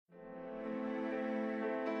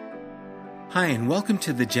Hi, and welcome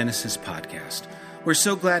to the Genesis Podcast. We're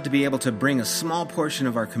so glad to be able to bring a small portion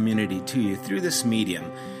of our community to you through this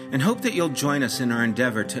medium, and hope that you'll join us in our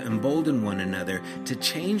endeavor to embolden one another to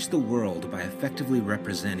change the world by effectively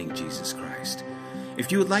representing Jesus Christ.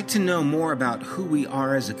 If you would like to know more about who we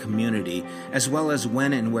are as a community, as well as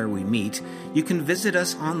when and where we meet, you can visit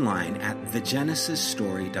us online at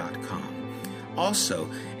thegenesisstory.com. Also,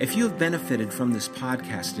 if you have benefited from this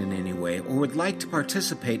podcast in any way or would like to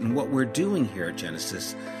participate in what we're doing here at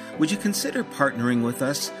Genesis, would you consider partnering with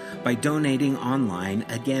us by donating online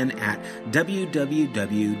again at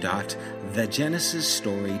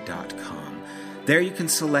www.thegenesisstory.com. There you can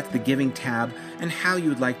select the giving tab and how you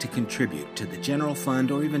would like to contribute to the general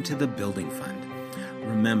fund or even to the building fund.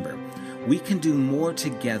 Remember, we can do more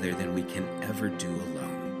together than we can ever do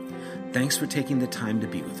alone. Thanks for taking the time to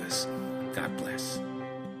be with us. God bless.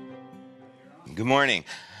 Good morning.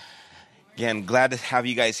 Again, glad to have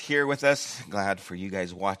you guys here with us. Glad for you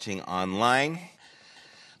guys watching online.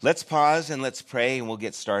 Let's pause and let's pray, and we'll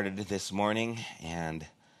get started this morning and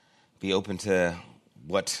be open to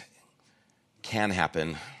what can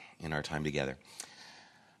happen in our time together.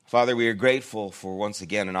 Father, we are grateful for once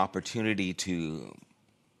again an opportunity to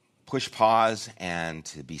push pause and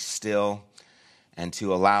to be still, and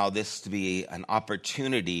to allow this to be an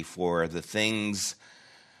opportunity for the things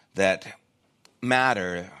that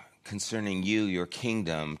matter concerning you, your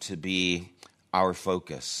kingdom, to be our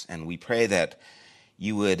focus. And we pray that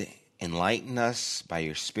you would enlighten us by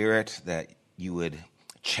your Spirit, that you would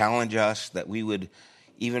challenge us, that we would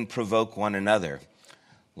even provoke one another,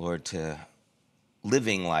 Lord, to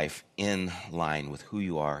living life in line with who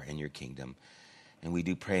you are and your kingdom. And we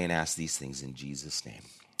do pray and ask these things in Jesus' name.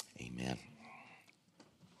 Amen.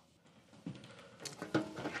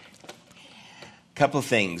 Couple of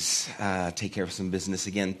things, take care of some business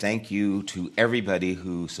again. Thank you to everybody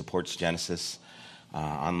who supports Genesis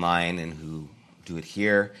online and who do it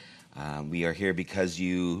here. We are here because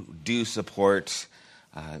you do support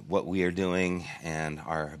what we are doing and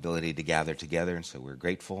our ability to gather together, and so we're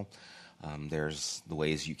grateful. There's the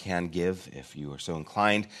ways you can give if you are so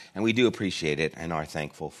inclined, and we do appreciate it and are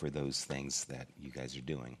thankful for those things that you guys are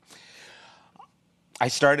doing. I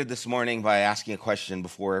started this morning by asking a question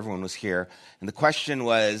before everyone was here, and the question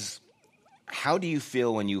was, how do you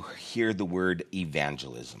feel when you hear the word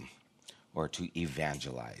evangelism or to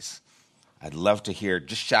evangelize? I'd love to hear,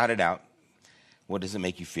 just shout it out. What does it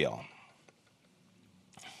make you feel?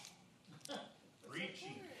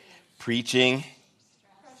 Preaching.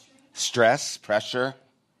 Stress, pressure.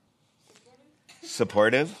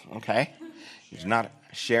 Supportive, okay. You're not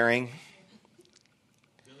sharing.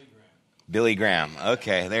 Billy Graham.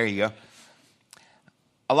 Okay, there you go.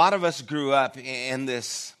 A lot of us grew up in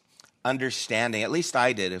this understanding, at least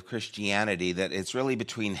I did, of Christianity, that it's really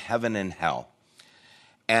between heaven and hell.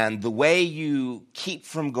 And the way you keep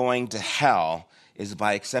from going to hell is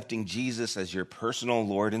by accepting Jesus as your personal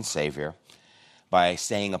Lord and Savior, by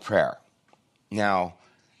saying a prayer. Now,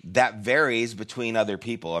 that varies between other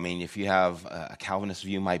people. I mean, if you have a Calvinist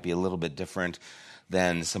view, might be a little bit different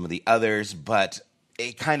than some of the others, but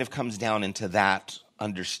it kind of comes down into that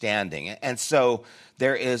understanding. And so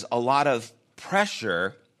there is a lot of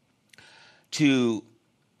pressure to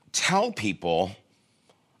tell people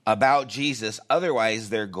about Jesus, otherwise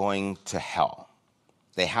they're going to hell.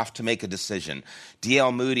 They have to make a decision.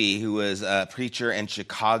 D.L. Moody, who was a preacher in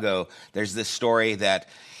Chicago, there's this story that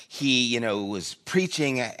he, was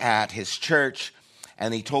preaching at his church,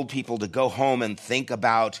 and he told people to go home and think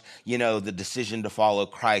about, the decision to follow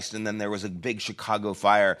Christ. And then there was a big Chicago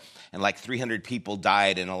fire, and like 300 people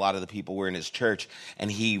died, and a lot of the people were in his church.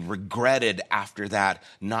 And he regretted after that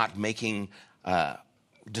not making a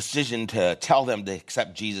decision to tell them to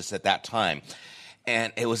accept Jesus at that time.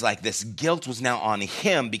 And it was like this guilt was now on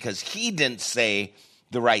him because he didn't say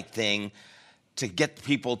the right thing to get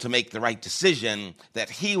people to make the right decision, that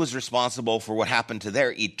he was responsible for what happened to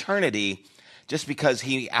their eternity just because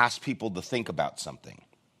he asked people to think about something.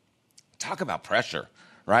 Talk about pressure,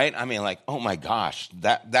 right? I mean, like, oh my gosh,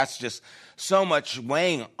 that's just so much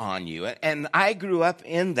weighing on you. And I grew up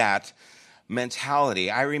in that mentality.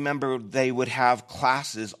 I remember they would have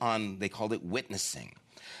classes on, they called it witnessing.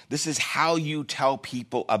 This is how you tell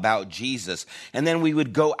people about Jesus. And then we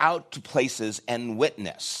would go out to places and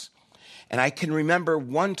witness. And I can remember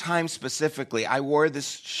one time specifically, I wore this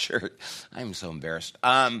shirt. I'm so embarrassed.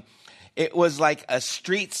 It was like a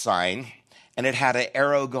street sign, and it had an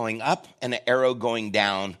arrow going up and an arrow going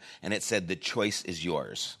down, and it said, "The choice is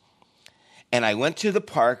yours." And I went to the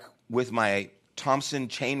park with my Thompson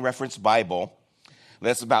Chain Reference Bible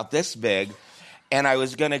that's about this big, and I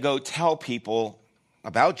was going to go tell people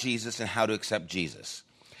about Jesus and how to accept Jesus.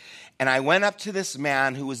 And I went up to this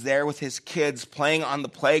man who was there with his kids playing on the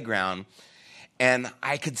playground, and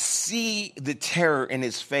I could see the terror in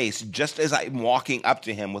his face just as I'm walking up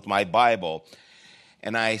to him with my Bible.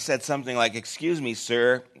 And I said something like, "Excuse me,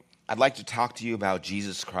 sir, I'd like to talk to you about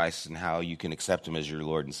Jesus Christ and how you can accept him as your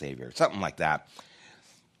Lord and Savior," something like that.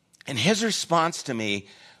 And his response to me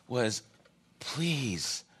was,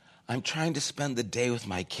 "Please, I'm trying to spend the day with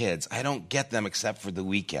my kids. I don't get them except for the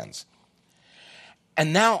weekends."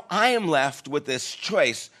 And now I am left with this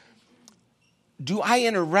choice. Do I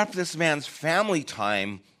interrupt this man's family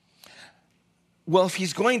time? Well, if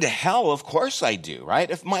he's going to hell, of course I do, right?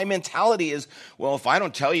 If my mentality is, well, if I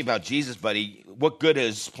don't tell you about Jesus, buddy, what good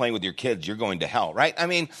is playing with your kids? You're going to hell, right? I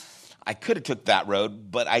mean, I could have took that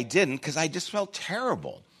road, but I didn't because I just felt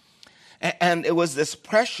terrible. And it was this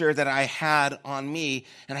pressure that I had on me,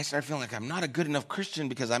 and I started feeling like I'm not a good enough Christian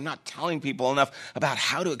because I'm not telling people enough about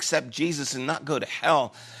how to accept Jesus and not go to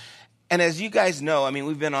hell. And as you guys know, I mean,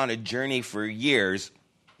 we've been on a journey for years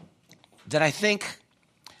that I think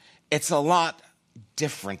it's a lot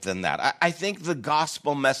different than that. I think the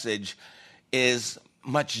gospel message is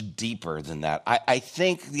much deeper than that. I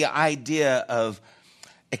think the idea of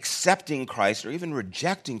accepting Christ or even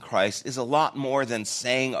rejecting Christ is a lot more than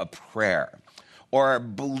saying a prayer or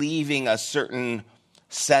believing a certain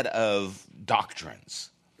set of doctrines.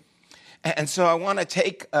 And so I want to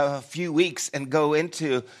take a few weeks and go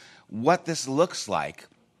into what this looks like,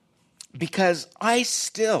 because I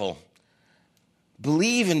still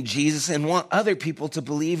believe in Jesus and want other people to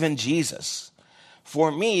believe in Jesus.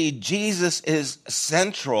 For me, Jesus is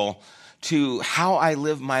central to how I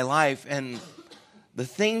live my life, and the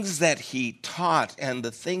things that he taught and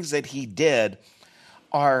the things that he did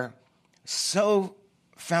are so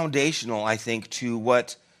foundational, I think, to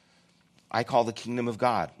what I call the kingdom of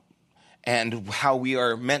God and how we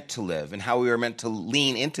are meant to live and how we are meant to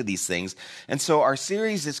lean into these things. And so our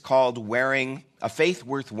series is called Wearing a Faith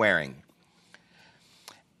Worth Wearing.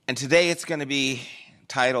 And today it's going to be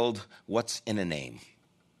titled, What's in a Name?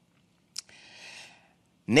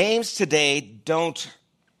 Names today don't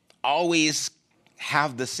always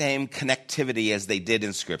have the same connectivity as they did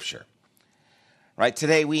in Scripture. Right?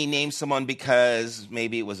 Today we name someone because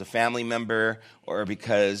maybe it was a family member or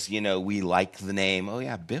because, we like the name. Oh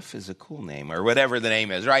yeah, Biff is a cool name, or whatever the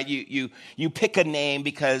name is, right? You pick a name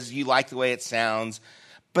because you like the way it sounds.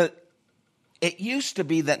 But it used to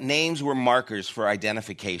be that names were markers for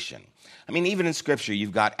identification. I mean, even in Scripture,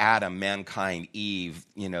 you've got Adam, mankind, Eve,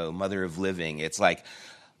 mother of living. It's like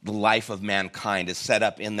the life of mankind is set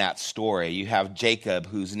up in that story. You have Jacob,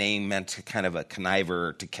 whose name meant kind of a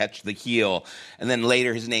conniver, to catch the heel. And then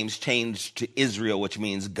later his name's changed to Israel, which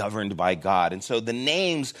means governed by God. And so the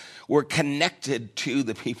names were connected to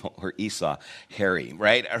the people, or Esau, Harry,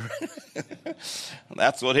 right?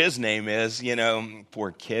 That's what his name is,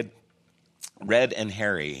 poor kid. Red and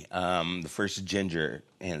Harry, the first ginger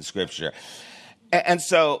in Scripture. And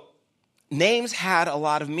so names had a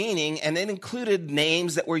lot of meaning, and it included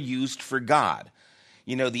names that were used for God.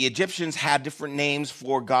 The Egyptians had different names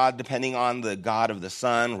for God depending on the god of the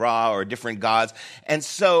sun, Ra, or different gods. And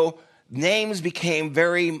so names became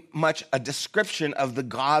very much a description of the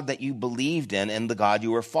God that you believed in and the God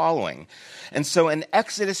you were following. And so in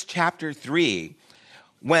Exodus chapter 3,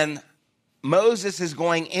 when Moses is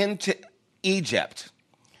going into Egypt,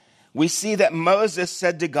 we see that Moses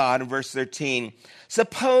said to God in verse 13,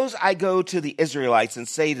 "Suppose I go to the Israelites and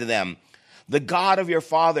say to them, 'The God of your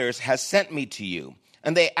fathers has sent me to you,'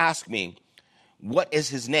 and they ask me, 'What is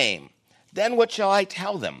his name?' Then what shall I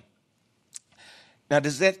tell them?'" Now,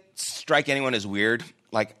 does that strike anyone as weird?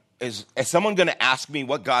 Like, is someone going to ask me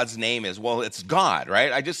what God's name is? Well, it's God,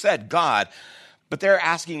 right? I just said God. But they're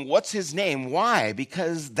asking, what's his name? Why?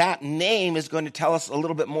 Because that name is going to tell us a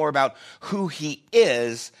little bit more about who he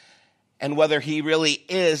is and whether he really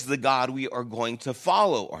is the God we are going to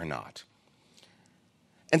follow or not.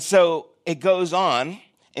 And so it goes on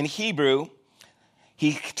in Hebrew.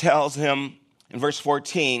 He tells him in verse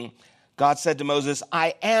 14, God said to Moses,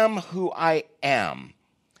 "I am who I am."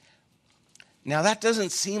 Now that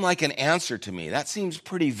doesn't seem like an answer to me. That seems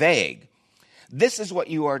pretty vague. This is what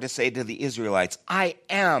you are to say to the Israelites. "I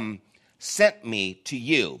am sent me to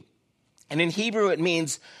you." And in Hebrew, it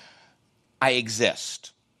means I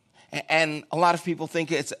exist. And a lot of people think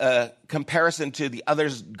it's a comparison to the other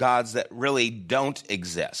gods that really don't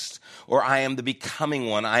exist. Or I am the becoming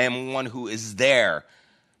one. I am one who is there,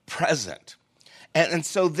 present. And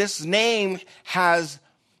so this name has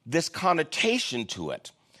this connotation to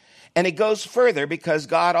it. And it goes further because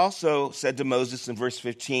God also said to Moses in verse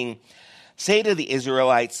 15, Say to the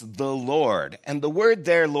Israelites, the Lord. And the word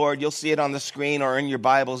there, Lord, you'll see it on the screen or in your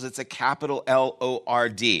Bibles. It's a capital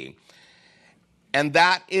L-O-R-D. And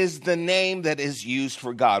that is the name that is used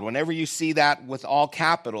for God. Whenever you see that with all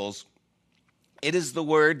capitals, it is the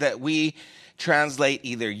word that we translate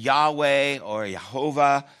either Yahweh or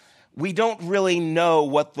Jehovah. We don't really know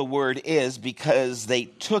what the word is because they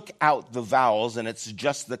took out the vowels and it's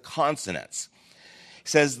just the consonants. It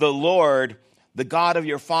says, the Lord, the God of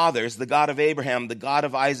your fathers, the God of Abraham, the God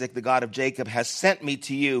of Isaac, the God of Jacob, has sent me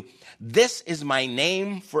to you. This is my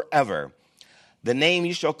name forever, the name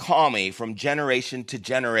you shall call me from generation to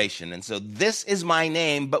generation. And so this is my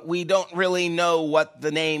name, but we don't really know what the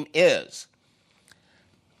name is.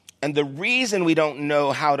 And the reason we don't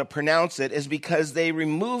know how to pronounce it is because they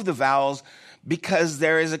remove the vowels, because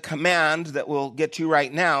there is a command that we'll get to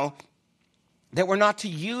right now that we're not to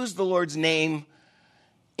use the Lord's name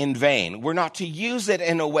in vain. We're not to use it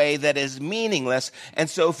in a way that is meaningless. And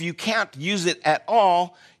so if you can't use it at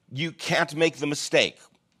all, you can't make the mistake.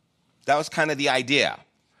 That was kind of the idea,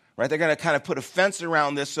 right? They're going to kind of put a fence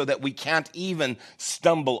around this so that we can't even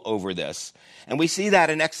stumble over this. And we see that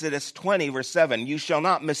in Exodus 20, verse 7. You shall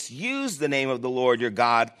not misuse the name of the Lord your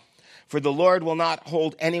God, for the Lord will not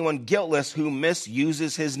hold anyone guiltless who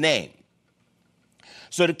misuses his name.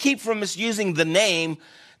 So to keep from misusing the name,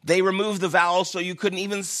 they removed the vowels so you couldn't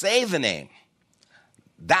even say the name.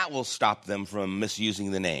 That will stop them from misusing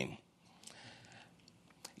the name.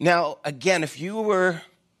 Now, again, if you were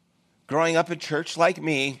growing up in church like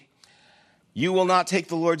me, you will not take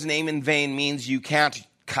the Lord's name in vain means you can't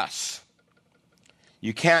cuss.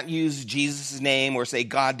 You can't use Jesus' name or say,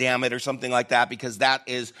 God damn it, or something like that, because that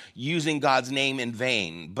is using God's name in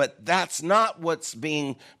vain. But that's not what's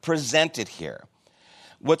being presented here.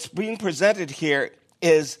 What's being presented here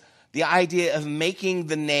is the idea of making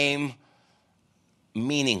the name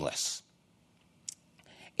meaningless.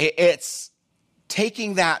 It's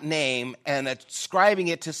taking that name and ascribing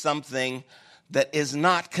it to something that is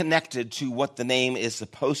not connected to what the name is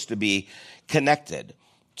supposed to be connected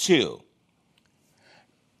to.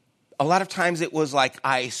 A lot of times it was like,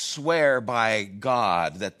 I swear by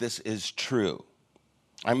God that this is true.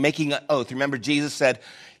 I'm making an oath. Remember, Jesus said,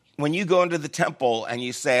 when you go into the temple and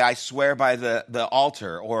you say, I swear by the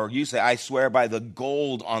altar, or you say, I swear by the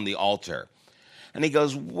gold on the altar. And he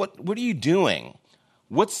goes, what are you doing?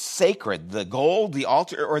 What's sacred, the gold, the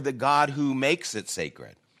altar, or the God who makes it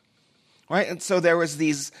sacred? Right? And so there was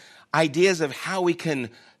these ideas of how we can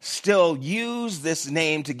still use this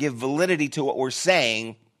name to give validity to what we're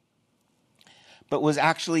saying, but was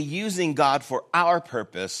actually using God for our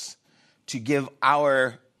purpose to give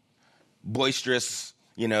our boisterous,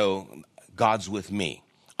 God's with me.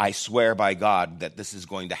 I swear by God that this is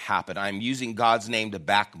going to happen. I'm using God's name to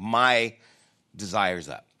back my desires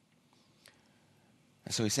up.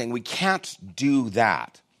 And so he's saying we can't do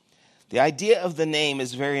that. The idea of the name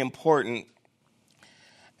is very important.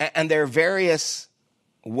 And there are various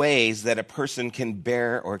ways that a person can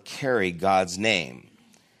bear or carry God's name.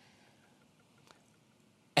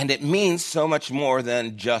 And it means so much more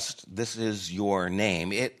than just, this is your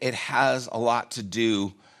name. It has a lot to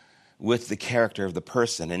do with the character of the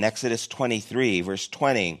person. In Exodus 23, verse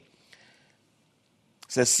 20, it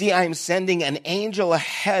says, see, I am sending an angel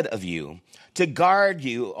ahead of you to guard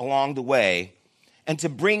you along the way and to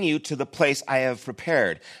bring you to the place I have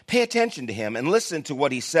prepared. Pay attention to him and listen to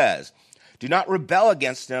what he says. Do not rebel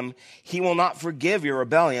against him. He will not forgive your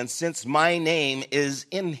rebellion, since my name is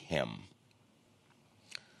in him.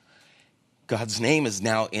 God's name is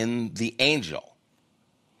now in the angel.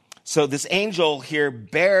 So this angel here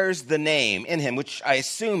bears the name in him, which I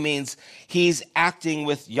assume means he's acting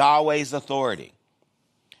with Yahweh's authority.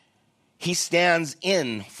 He stands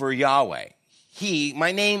in for Yahweh.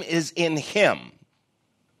 My name is in him.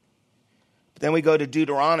 Then we go to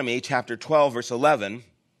Deuteronomy chapter 12, verse 11.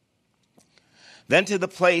 Then to the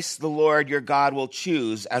place the Lord your God will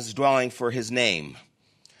choose as dwelling for his name.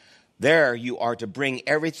 There you are to bring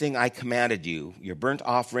everything I commanded you, your burnt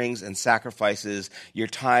offerings and sacrifices, your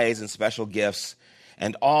tithes and special gifts,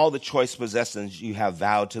 and all the choice possessions you have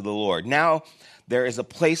vowed to the Lord. Now there is a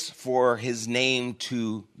place for his name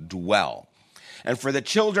to dwell. And for the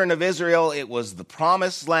children of Israel, it was the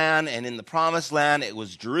promised land, and in the promised land, it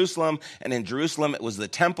was Jerusalem, and in Jerusalem, it was the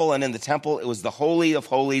temple, and in the temple, it was the Holy of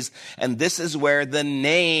Holies, and this is where the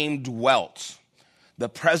name dwelt. The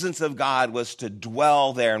presence of God was to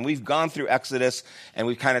dwell there. And we've gone through Exodus, and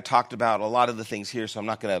we've kind of talked about a lot of the things here, so I'm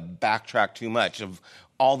not going to backtrack too much of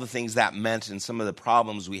all the things that meant and some of the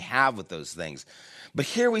problems we have with those things. But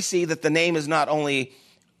here we see that the name is not only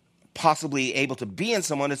possibly able to be in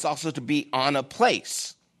someone, it's also to be on a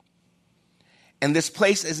place. And this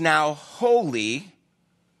place is now holy,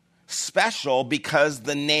 special, because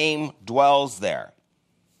the name dwells there.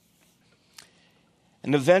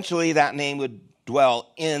 And eventually that name would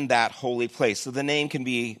dwell in that holy place. So the name can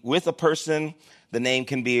be with a person, the name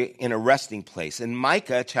can be in a resting place. In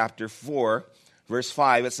Micah chapter 4, verse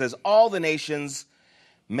 5, it says, all the nations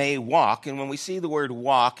may walk. And when we see the word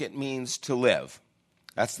walk, it means to live.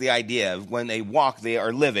 That's the idea of when they walk, they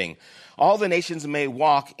are living. All the nations may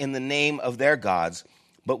walk in the name of their gods,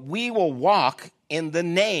 but we will walk in the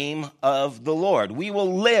name of the Lord. We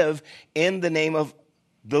will live in the name of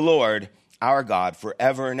the Lord, our God,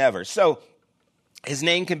 forever and ever. So his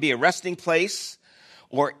name can be a resting place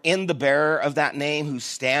or in the bearer of that name who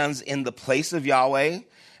stands in the place of Yahweh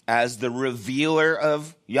as the revealer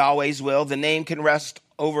of Yahweh's will. The name can rest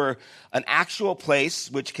over an actual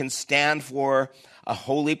place, which can stand for a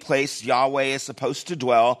holy place Yahweh is supposed to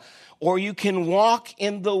dwell. Or you can walk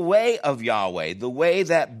in the way of Yahweh, the way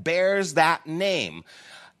that bears that name.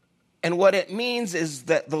 And what it means is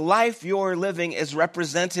that the life you're living is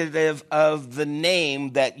representative of the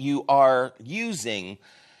name that you are using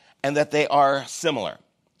and that they are similar.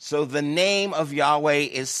 So the name of Yahweh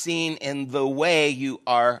is seen in the way you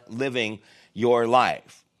are living your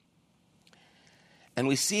life. And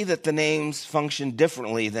we see that the names function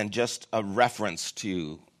differently than just a reference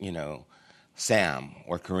to, Sam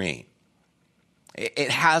or Kareem. It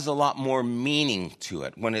has a lot more meaning to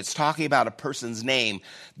it. When it's talking about a person's name,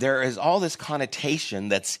 there is all this connotation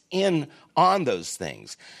that's on those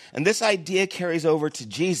things. And this idea carries over to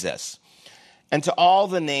Jesus and to all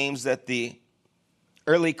the names that the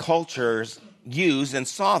early cultures used and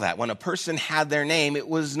saw that. When a person had their name, it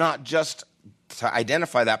was not just to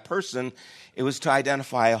identify that person, it was to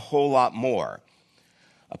identify a whole lot more.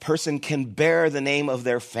 A person can bear the name of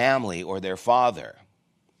their family or their father.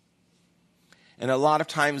 And a lot of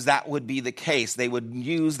times that would be the case. They would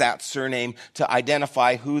use that surname to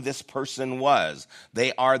identify who this person was.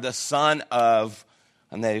 They are the son of,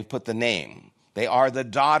 and they put the name. They are the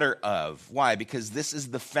daughter of. Why? Because this is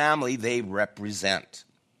the family they represent.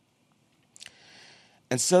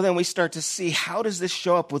 And so then we start to see, how does this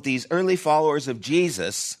show up with these early followers of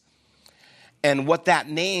Jesus and what that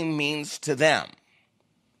name means to them?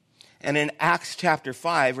 And in Acts chapter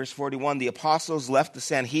 5, verse 41, the apostles left the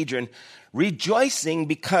Sanhedrin rejoicing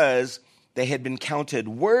because they had been counted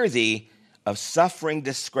worthy of suffering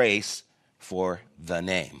disgrace for the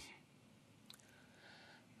name.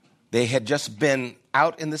 They had just been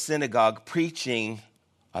out in the synagogue preaching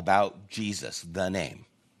about Jesus, the name.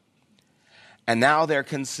 And now they're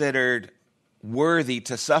considered worthy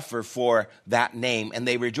to suffer for that name, and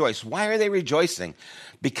they rejoice. Why are they rejoicing?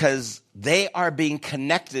 Because they are being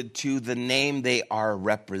connected to the name they are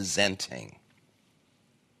representing.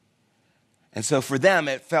 And so for them,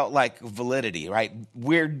 it felt like validity, right?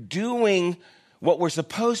 We're doing what we're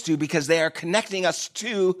supposed to because they are connecting us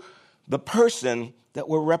to the person that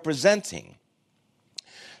we're representing.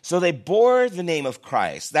 So they bore the name of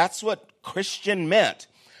Christ. That's what Christian meant,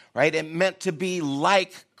 right? It meant to be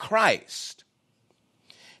like Christ.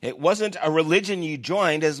 It wasn't a religion you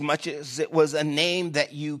joined as much as it was a name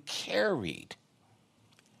that you carried.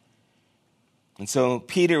 And so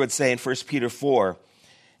Peter would say in 1 Peter 4,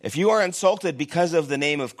 if you are insulted because of the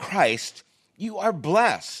name of Christ, you are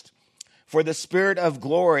blessed, for the Spirit of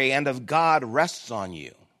glory and of God rests on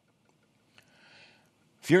you.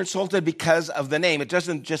 If you're insulted because of the name, it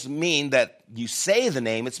doesn't just mean that you say the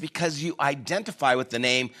name, it's because you identify with the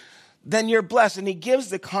name, then you're blessed. And he gives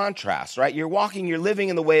the contrast, right? You're walking, you're living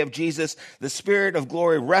in the way of Jesus. The Spirit of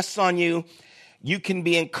glory rests on you. You can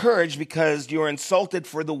be encouraged because you're insulted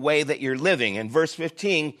for the way that you're living. In verse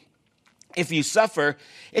 15, if you suffer,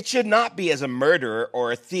 it should not be as a murderer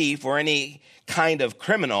or a thief or any kind of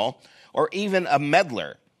criminal or even a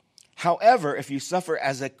meddler. However, if you suffer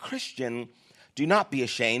as a Christian, do not be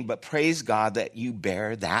ashamed, but praise God that you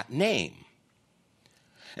bear that name.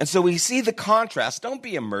 And so we see the contrast. Don't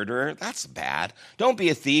be a murderer. That's bad. Don't be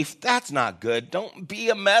a thief. That's not good. Don't be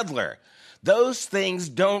a meddler. Those things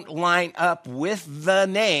don't line up with the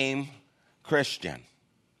name Christian.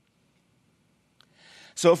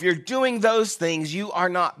 So if you're doing those things, you are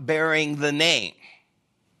not bearing the name.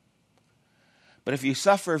 But if you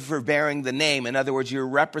suffer for bearing the name, in other words, you're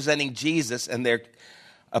representing Jesus and they're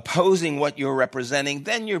opposing what you're representing,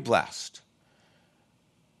 then you're blessed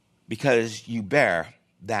because you bear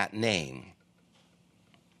that name.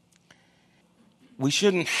 We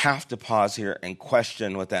shouldn't have to pause here and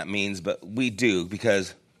question what that means, but we do,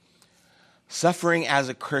 because suffering as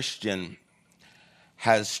a Christian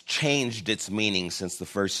has changed its meaning since the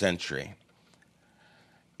first century.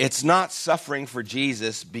 It's not suffering for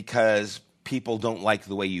Jesus because people don't like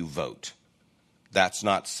the way you vote. That's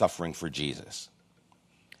not suffering for Jesus.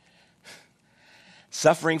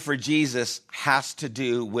 Suffering for Jesus has to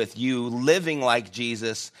do with you living like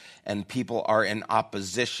Jesus, and people are in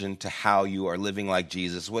opposition to how you are living like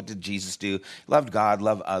Jesus. What did Jesus do? He loved God,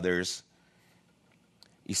 loved others.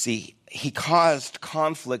 You see, he caused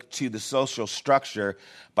conflict to the social structure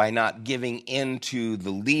by not giving in to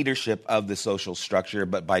the leadership of the social structure,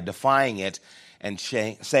 but by defying it and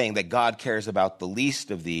saying that God cares about the least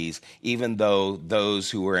of these, even though those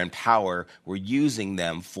who were in power were using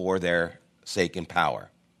them for their sake and power.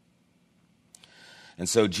 And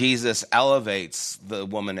so Jesus elevates the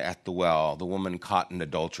woman at the well, the woman caught in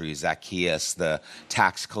adultery, Zacchaeus, the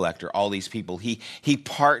tax collector, all these people. He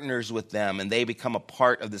partners with them, and they become a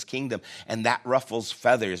part of this kingdom. And that ruffles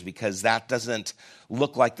feathers because that doesn't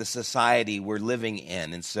look like the society we're living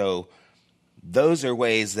in. And so those are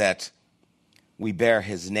ways that we bear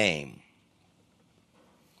his name.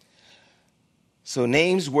 So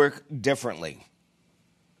names work differently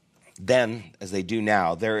then as they do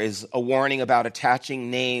now. There is a warning about attaching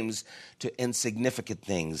names to insignificant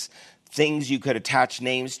things. Things you could attach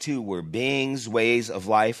names to were beings, ways of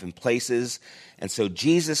life, and places. And so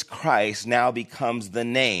Jesus Christ now becomes the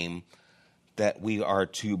name that we are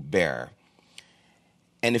to bear.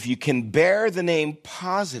 And if you can bear the name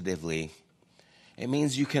positively, it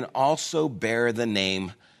means you can also bear the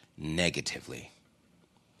name negatively.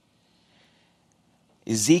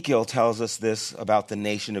 Ezekiel tells us this about the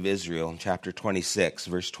nation of Israel in chapter 26,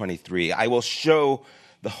 verse 23. I will show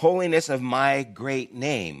the holiness of my great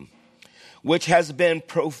name, which has been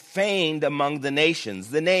profaned among the nations,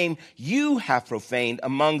 the name you have profaned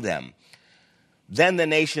among them. Then the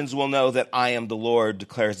nations will know that I am the Lord,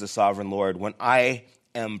 declares the sovereign Lord, when I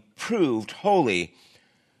am proved holy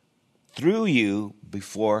through you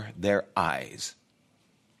before their eyes.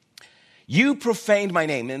 You profaned my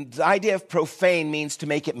name. And the idea of profane means to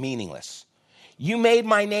make it meaningless. You made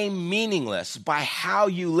my name meaningless by how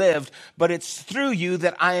you lived, but it's through you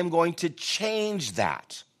that I am going to change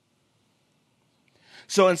that.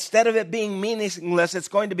 So instead of it being meaningless, it's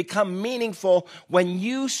going to become meaningful when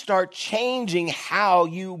you start changing how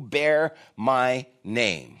you bear my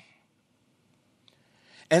name.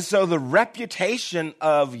 And so the reputation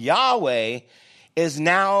of Yahweh is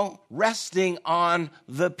now resting on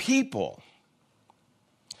the people.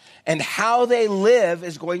 And how they live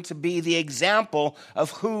is going to be the example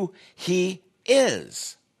of who he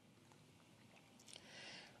is.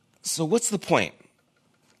 So what's the point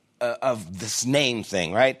of this name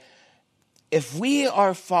thing, right? If we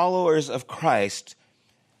are followers of Christ,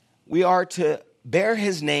 we are to bear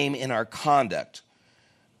his name in our conduct.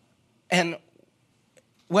 And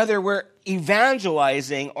whether we're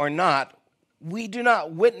evangelizing or not, we do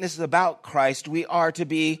not witness about Christ. We are to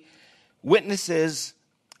be witnesses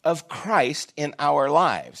of Christ in our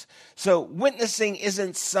lives. So witnessing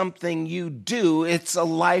isn't something you do. It's a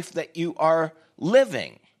life that you are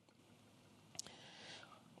living.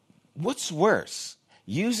 What's worse,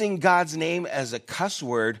 using God's name as a cuss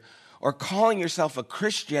word or calling yourself a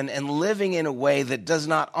Christian and living in a way that does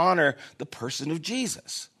not honor the person of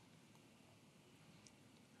Jesus?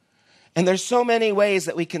 And there's so many ways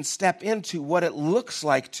that we can step into what it looks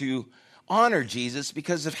like to honor Jesus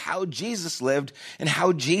because of how Jesus lived and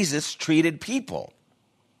how Jesus treated people.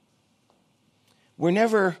 We're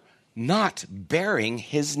never not bearing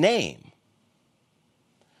his name.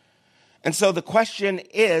 And so the question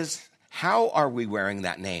is, how are we wearing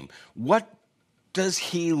that name? What does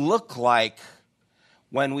he look like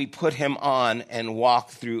when we put him on and walk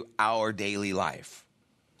through our daily life?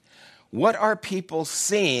 What are people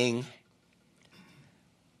seeing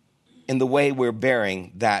in the way we're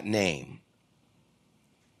bearing that name?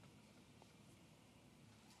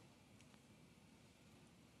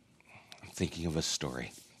 I'm thinking of a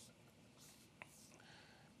story.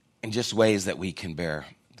 And just ways that we can bear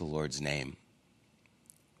the Lord's name.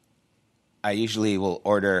 I usually will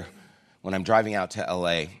order, when I'm driving out to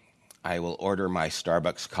LA, I will order my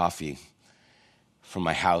Starbucks coffee from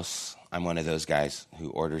my house. I'm one of those guys who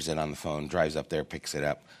orders it on the phone, drives up there, picks it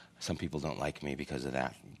up. Some people don't like me because of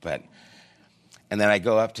that. And then I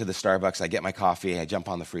go up to the Starbucks, I get my coffee, I jump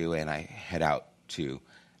on the freeway, and I head out to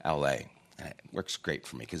LA. And it works great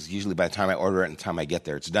for me because usually by the time I order it and the time I get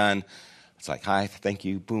there, it's done. It's like, hi, thank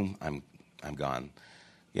you, boom, I'm gone.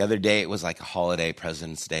 The other day, it was like a holiday,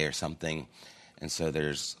 President's Day or something. And so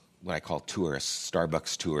there's what I call tourists,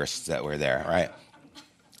 Starbucks tourists that were there, right?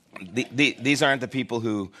 These aren't the people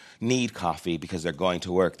who need coffee because they're going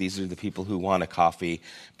to work. These are the people who want a coffee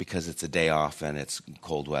because it's a day off and it's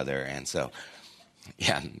cold weather. And so,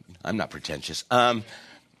 yeah, I'm not pretentious.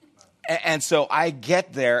 And so I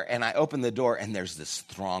get there and I open the door and there's this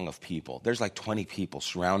throng of people. There's like 20 people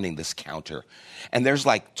surrounding this counter. And there's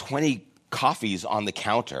like 20 coffees on the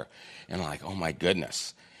counter. And I'm like, oh my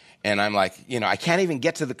goodness. And I'm like, I can't even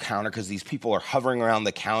get to the counter because these people are hovering around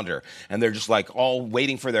the counter and they're just like all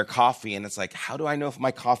waiting for their coffee. And it's like, how do I know if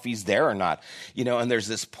my coffee's there or not? And there's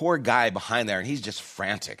this poor guy behind there and he's just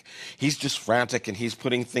frantic. He's just frantic and he's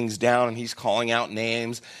putting things down and he's calling out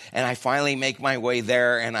names. And I finally make my way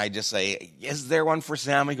there and I just say, is there one for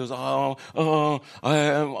Sam? He goes, hold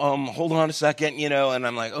on a second, and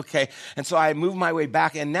I'm like, okay. And so I move my way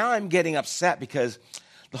back and now I'm getting upset because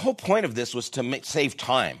the whole point of this was to save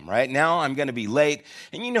time, right? Now I'm going to be late.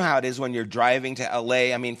 And you know how it is when you're driving to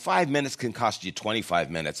LA. 5 minutes can cost you 25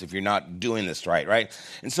 minutes if you're not doing this right?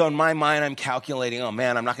 And so in my mind, I'm calculating, oh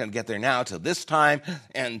man, I'm not going to get there now till this time.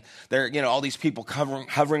 And there are, all these people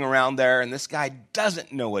hovering around there. And this guy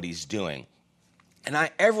doesn't know what he's doing. And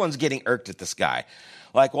everyone's getting irked at this guy.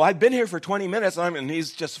 Like, well, I've been here for 20 minutes, and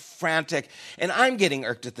he's just frantic. And I'm getting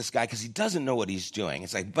irked at this guy because he doesn't know what he's doing.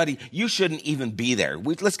 It's like, buddy, you shouldn't even be there.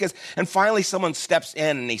 And finally, someone steps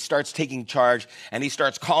in, and he starts taking charge, and he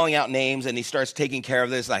starts calling out names, and he starts taking care of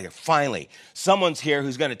this. Like, finally, someone's here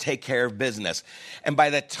who's going to take care of business. And by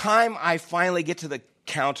the time I finally get to the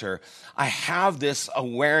counter, I have this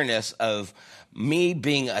awareness of me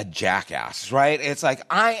being a jackass, right? It's like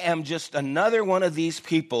I am just another one of these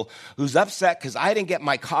people who's upset because I didn't get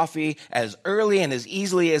my coffee as early and as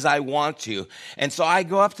easily as I want to. And so I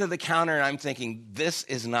go up to the counter and I'm thinking, this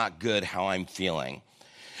is not good how I'm feeling.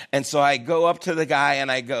 And so I go up to the guy and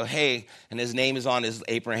I go, hey, and his name is on his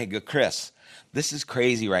apron. Hey, go, Chris, this is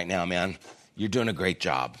crazy right now, man. You're doing a great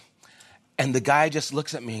job. And the guy just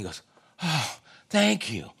looks at me and goes, oh, thank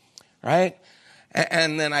you, right?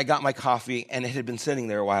 And then I got my coffee, and it had been sitting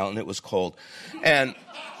there a while, and it was cold. And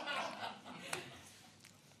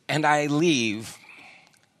I leave.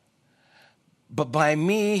 But by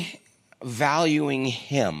me valuing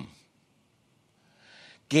him,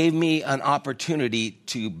 gave me an opportunity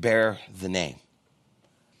to bear the name.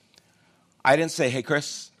 I didn't say, hey,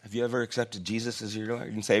 Chris, have you ever accepted Jesus as your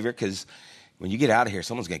Lord and Savior? Because when you get out of here,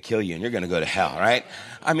 someone's going to kill you, and you're going to go to hell, right?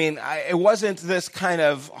 It wasn't this kind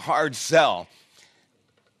of hard sell.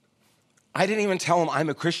 I didn't even tell him I'm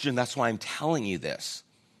a Christian. That's why I'm telling you this.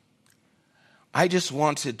 I just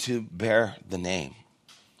wanted to bear the name.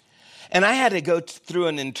 And I had to go through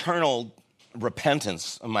an internal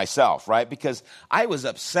repentance of myself, right? Because I was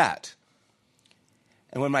upset.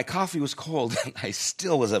 And when my coffee was cold, I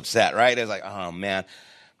still was upset, right? I was like, oh, man.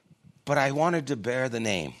 But I wanted to bear the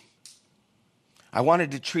name. I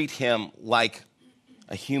wanted to treat him like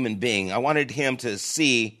a human being. I wanted him to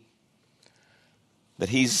see that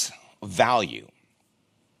he's value.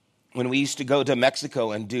 When we used to go to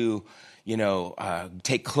Mexico and do,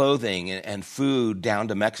 take clothing and food down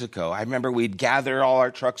to Mexico, I remember we'd gather all our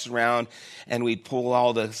trucks around and we'd pull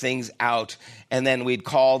all the things out, and then we'd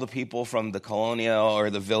call the people from the colonia or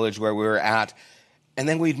the village where we were at, and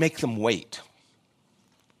then we'd make them wait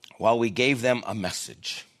while we gave them a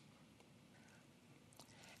message.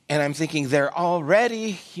 And I'm thinking they're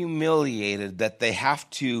already humiliated that they have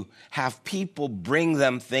to have people bring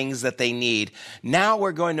them things that they need. Now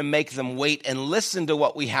we're going to make them wait and listen to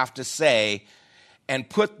what we have to say and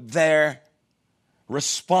put their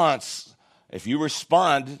response. If you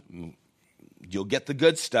respond, you'll get the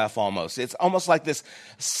good stuff almost. It's almost like this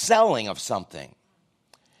selling of something.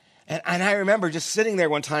 And I remember just sitting there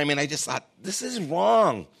one time and I just thought, this is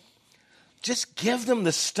wrong. Just give them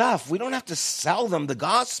the stuff. We don't have to sell them the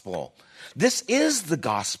gospel. This is the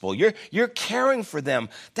gospel. You're caring for them.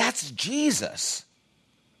 That's Jesus.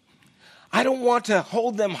 I don't want to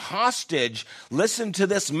hold them hostage. Listen to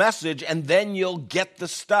this message and then you'll get the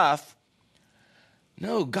stuff.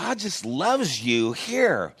 No, God just loves you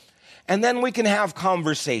here. And then we can have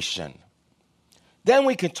conversation. Then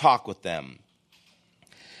we can talk with them.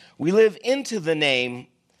 We live into the name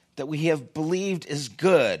that we have believed is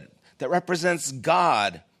good, that represents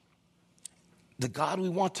God, the God we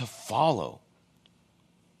want to follow.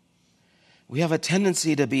 We have a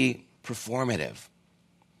tendency to be performative,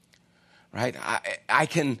 right? I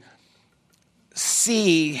can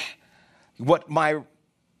see what my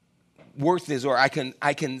worth is, or I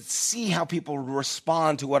can see how people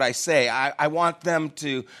respond to what I say. I want them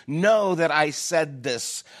to know that I said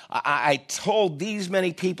this. I told these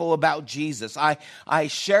many people about Jesus. I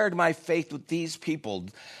shared my faith with these people.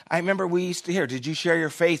 I remember we used to hear, did you share your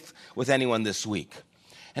faith with anyone this week?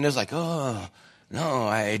 And it was like, oh, no,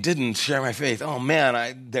 I didn't share my faith. Oh,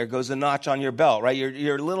 man, there goes a notch on your belt, right?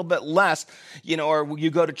 You're a little bit less, or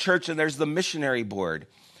you go to church and there's the missionary board.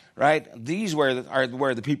 right? These are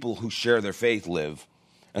where the people who share their faith live.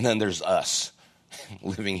 And then there's us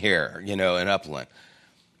living here, in Upland.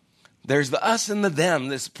 There's the us and the them,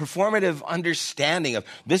 this performative understanding of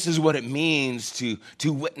this is what it means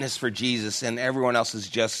to witness for Jesus, and everyone else is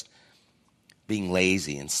just being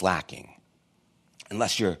lazy and slacking,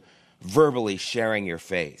 unless you're verbally sharing your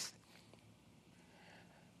faith.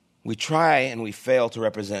 We try and we fail to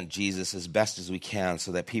represent Jesus as best as we can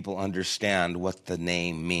so that people understand what the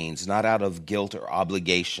name means, not out of guilt or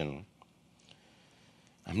obligation.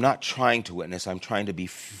 I'm not trying to witness. I'm trying to be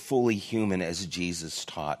fully human as Jesus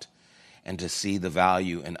taught and to see the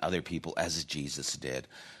value in other people as Jesus did.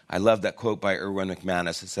 I love that quote by Erwin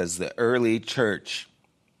McManus. It says, the early church,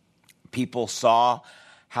 people saw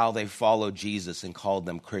how they followed Jesus and called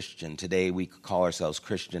them Christian. Today we call ourselves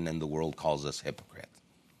Christian and the world calls us hypocrite.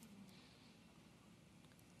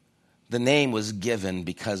 The name was given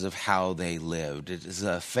because of how they lived. It is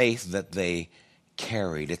a faith that they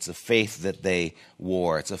carried. It's a faith that they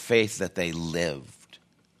wore. It's a faith that they lived.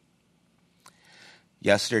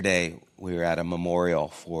 Yesterday, we were at a memorial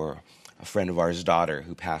for a friend of ours' daughter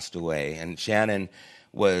who passed away. And Shannon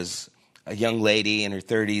was a young lady in her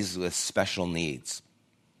 30s with special needs.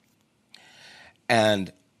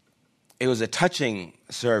 And it was a touching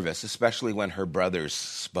service, especially when her brothers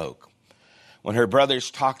spoke. When her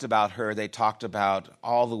brothers talked about her, they talked about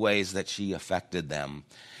all the ways that she affected them.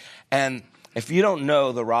 And if you don't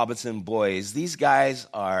know the Robinson boys, these guys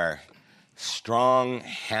are strong,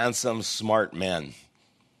 handsome, smart men.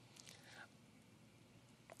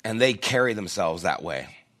 And they carry themselves that way.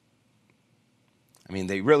 I mean,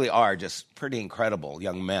 they really are just pretty incredible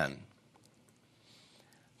young men.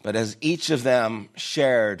 But as each of them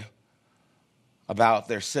shared about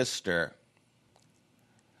their sister,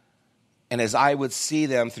 and as I would see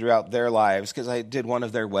them throughout their lives, because I did one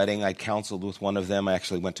of their wedding, I counseled with one of them, I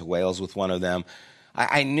actually went to Wales with one of them.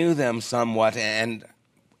 I knew them somewhat, and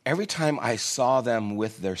every time I saw them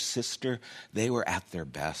with their sister, they were at their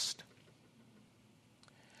best.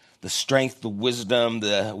 The strength, the wisdom,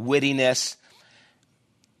 the wittiness,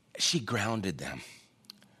 she grounded them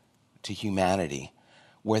to humanity,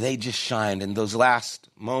 where they just shined. And those last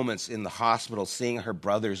moments in the hospital, seeing her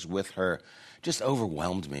brothers with her, just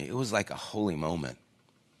overwhelmed me. It was like a holy moment.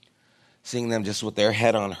 Seeing them just with their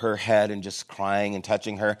head on her head and just crying and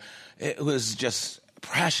touching her, it was just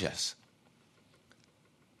precious.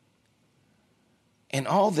 And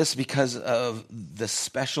all this because of the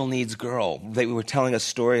special needs girl. They were telling a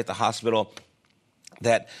story at the hospital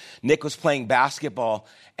that Nick was playing basketball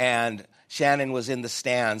and Shannon was in the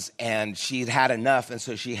stands and she'd had enough, and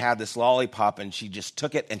so she had this lollipop and she just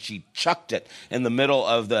took it and she chucked it in the middle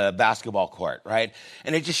of the basketball court, right?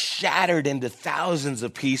 And it just shattered into thousands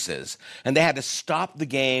of pieces. And they had to stop the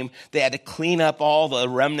game. They had to clean up all the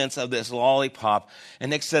remnants of this lollipop.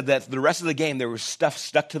 And Nick said that the rest of the game there was stuff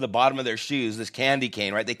stuck to the bottom of their shoes, this candy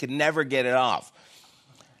cane, right? They could never get it off.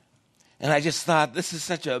 And I just thought, this is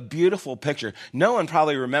such a beautiful picture. No one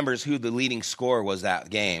probably remembers who the leading scorer was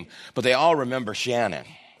that game, but they all remember Shannon.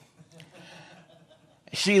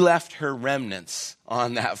 She left her remnants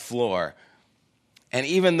on that floor. And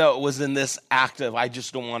even though it was in this act of, I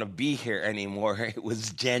just don't want to be here anymore, it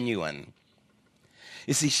was genuine.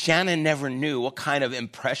 You see, Shannon never knew what kind of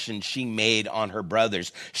impression she made on her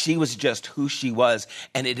brothers. She was just who she was,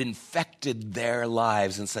 and it infected their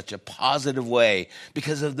lives in such a positive way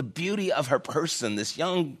because of the beauty of her person, this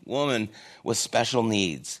young woman with special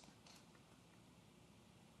needs.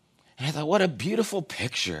 And I thought, what a beautiful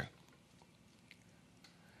picture.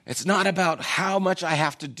 It's not about how much I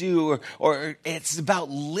have to do, or it's about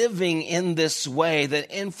living in this way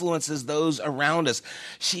that influences those around us.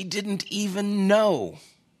 She didn't even know.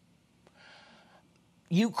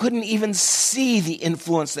 You couldn't even see the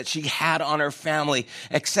influence that she had on her family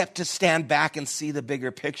except to stand back and see the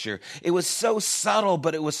bigger picture. It was so subtle,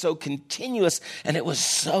 but it was so continuous, and it was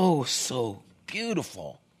so, so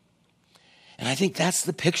beautiful. And I think that's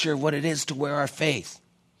the picture of what it is to wear our faith.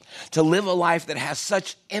 To live a life that has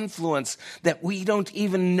such influence that we don't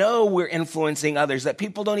even know we're influencing others, that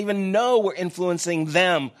people don't even know we're influencing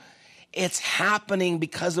them. It's happening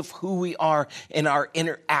because of who we are in our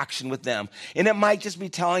interaction with them. And it might just be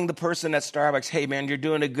telling the person at Starbucks, hey man, you're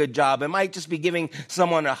doing a good job. It might just be giving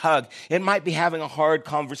someone a hug. It might be having a hard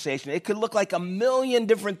conversation. It could look like a million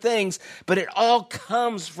different things, but it all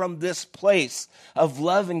comes from this place of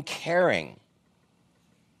love and caring.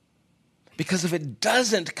 Because if it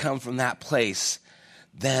doesn't come from that place,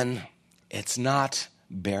 then it's not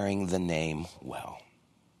bearing the name well.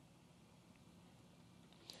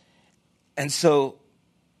 And so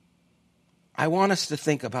I want us to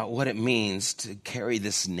think about what it means to carry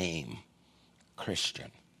this name,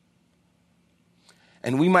 Christian.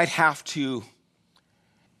 And we might have to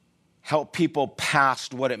help people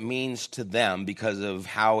past what it means to them because of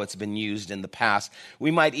how it's been used in the past.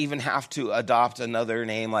 We might even have to adopt another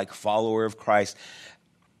name like follower of Christ.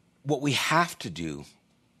 What we have to do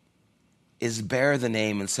is bear the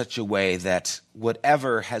name in such a way that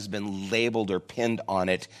whatever has been labeled or pinned on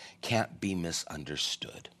it can't be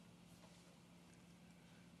misunderstood.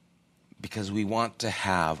 Because we want to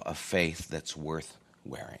have a faith that's worth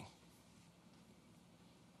wearing.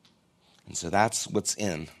 And so that's what's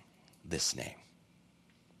in this name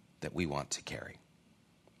that we want to carry.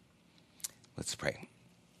 Let's pray.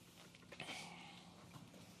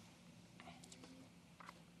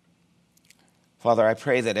 Father, I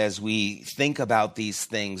pray that as we think about these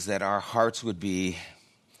things, that our hearts would be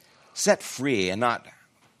set free and not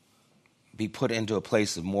be put into a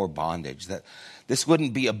place of more bondage, that this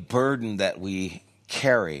wouldn't be a burden that we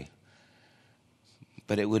carry,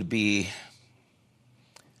 but it would be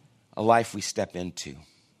a life we step into.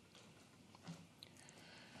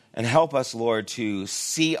 And help us, Lord, to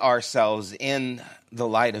see ourselves in the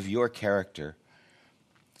light of your character.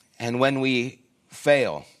 And when we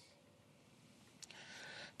fail,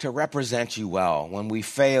 to represent you well. When we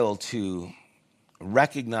fail to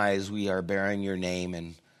recognize we are bearing your name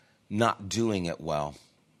and not doing it well.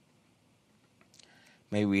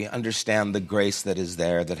 May we understand the grace that is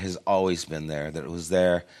there, that has always been there, that it was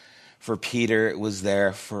there for Peter, it was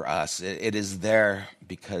there for us. It is there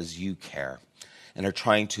because you care and are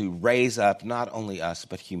trying to raise up not only us,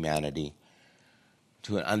 but humanity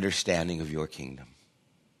to an understanding of your kingdom.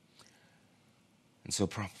 And so,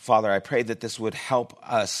 Father, I pray that this would help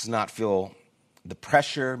us not feel the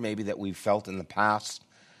pressure maybe that we've felt in the past,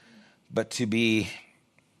 but to be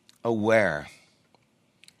aware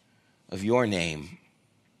of your name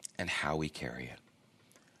and how we carry it.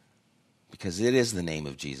 Because it is the name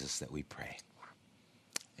of Jesus that we pray.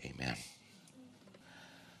 Amen.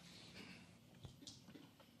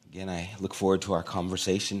 Again, I look forward to our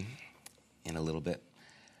conversation in a little bit.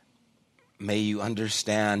 May you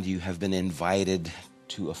understand you have been invited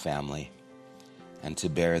to a family and to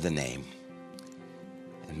bear the name.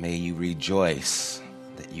 And may you rejoice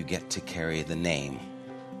that you get to carry the name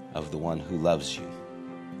of the one who loves you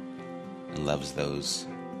and loves those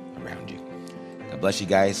around you. God bless you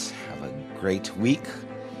guys. Have a great week.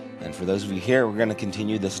 And for those of you here, we're going to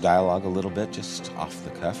continue this dialogue a little bit, just off the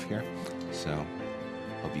cuff here. So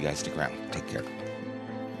hope you guys stick around. Take care.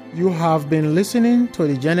 You have been listening to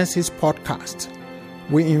the Genesis podcast.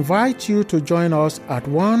 We invite you to join us at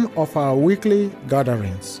one of our weekly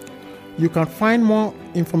gatherings. You can find more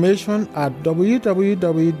information at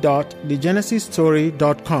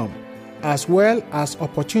www.thegenesisstory.com, as well as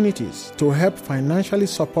opportunities to help financially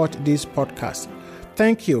support this podcast.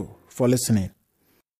 Thank you for listening.